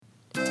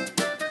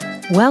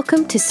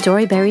Welcome to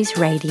Storyberries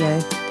Radio.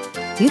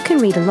 You can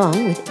read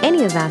along with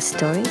any of our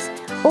stories,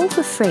 all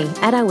for free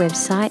at our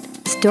website,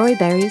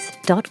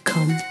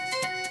 storyberries.com.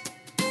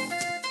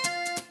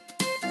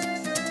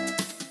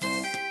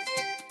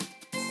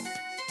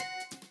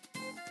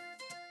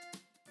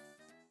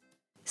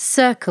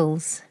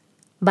 Circles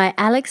by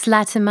Alex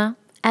Latimer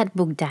at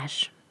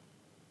Bugdash.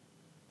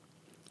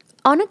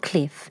 On a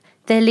cliff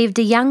there lived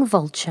a young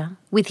vulture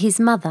with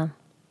his mother.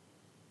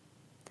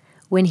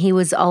 When he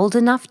was old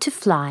enough to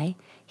fly,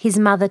 his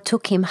mother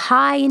took him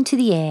high into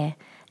the air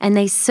and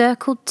they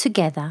circled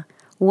together,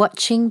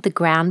 watching the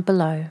ground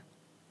below.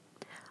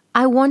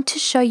 "I want to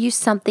show you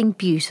something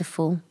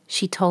beautiful,"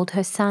 she told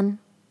her son.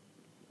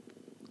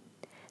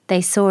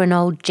 They saw an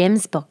old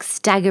gemsbok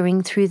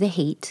staggering through the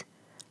heat.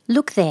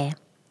 "Look there,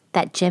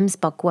 that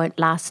gemsbok won't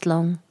last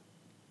long."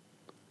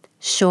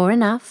 Sure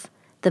enough,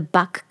 the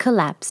buck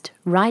collapsed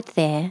right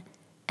there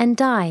and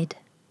died.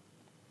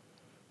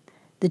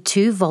 The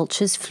two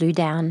vultures flew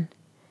down.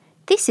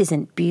 "This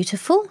isn't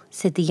beautiful,"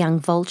 said the young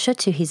vulture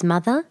to his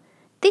mother.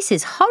 "This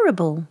is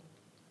horrible."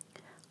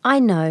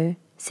 "I know,"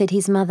 said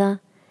his mother.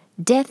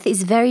 "Death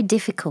is very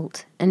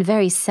difficult and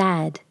very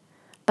sad,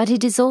 but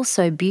it is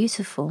also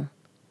beautiful."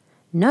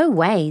 "No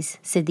ways,"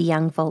 said the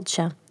young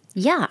vulture.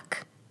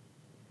 "Yuck."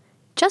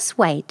 "Just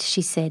wait,"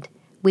 she said.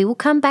 "We will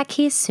come back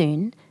here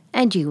soon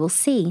and you will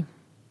see."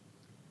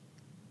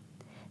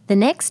 The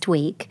next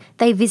week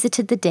they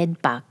visited the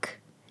dead buck.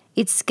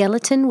 Its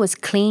skeleton was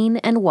clean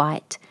and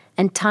white,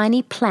 and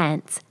tiny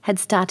plants had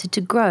started to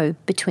grow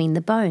between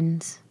the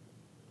bones.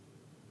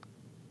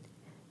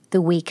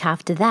 The week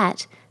after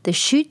that, the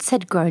shoots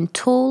had grown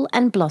tall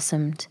and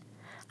blossomed.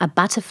 A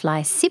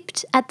butterfly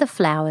sipped at the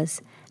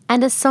flowers,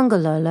 and a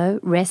songololo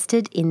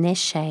rested in their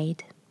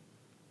shade.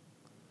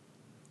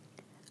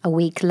 A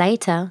week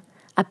later,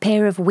 a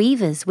pair of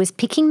weavers was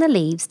picking the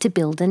leaves to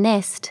build a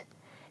nest.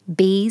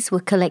 Bees were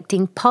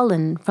collecting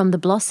pollen from the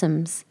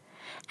blossoms,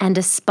 and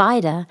a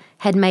spider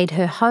had made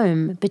her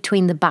home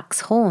between the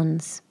buck's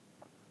horns.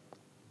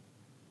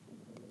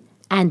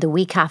 And the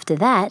week after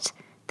that,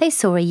 they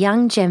saw a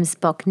young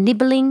gemsbok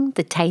nibbling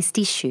the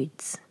tasty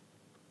shoots.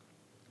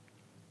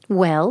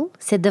 "Well,"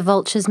 said the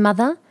vulture's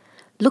mother,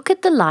 "look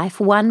at the life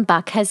one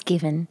buck has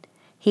given.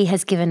 He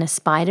has given a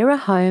spider a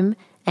home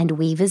and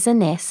weavers a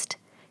nest,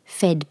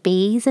 fed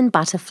bees and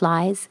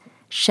butterflies,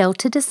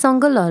 sheltered a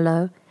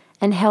songololo,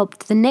 and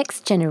helped the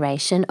next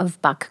generation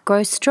of buck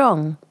grow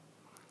strong."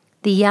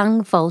 The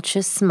young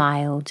vulture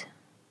smiled.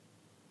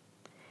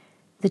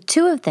 The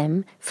two of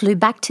them flew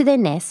back to their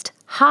nest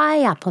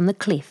high up on the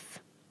cliff.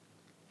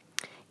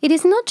 "It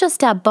is not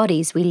just our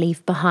bodies we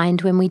leave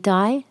behind when we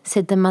die,"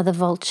 said the mother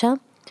vulture.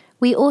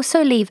 "We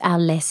also leave our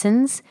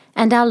lessons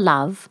and our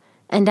love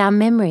and our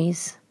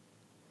memories."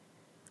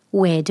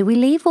 "Where do we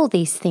leave all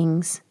these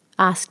things?"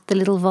 asked the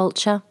little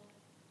vulture.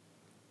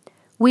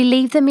 "We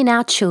leave them in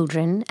our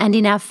children and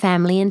in our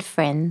family and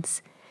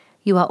friends.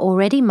 You are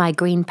already my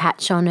green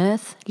patch on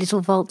earth, little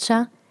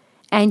vulture,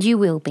 and you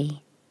will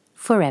be,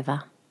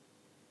 forever."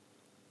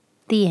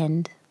 The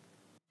end.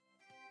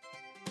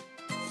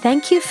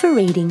 Thank you for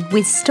reading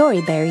with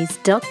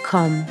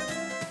Storyberries.com.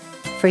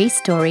 Free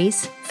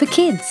stories for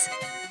kids.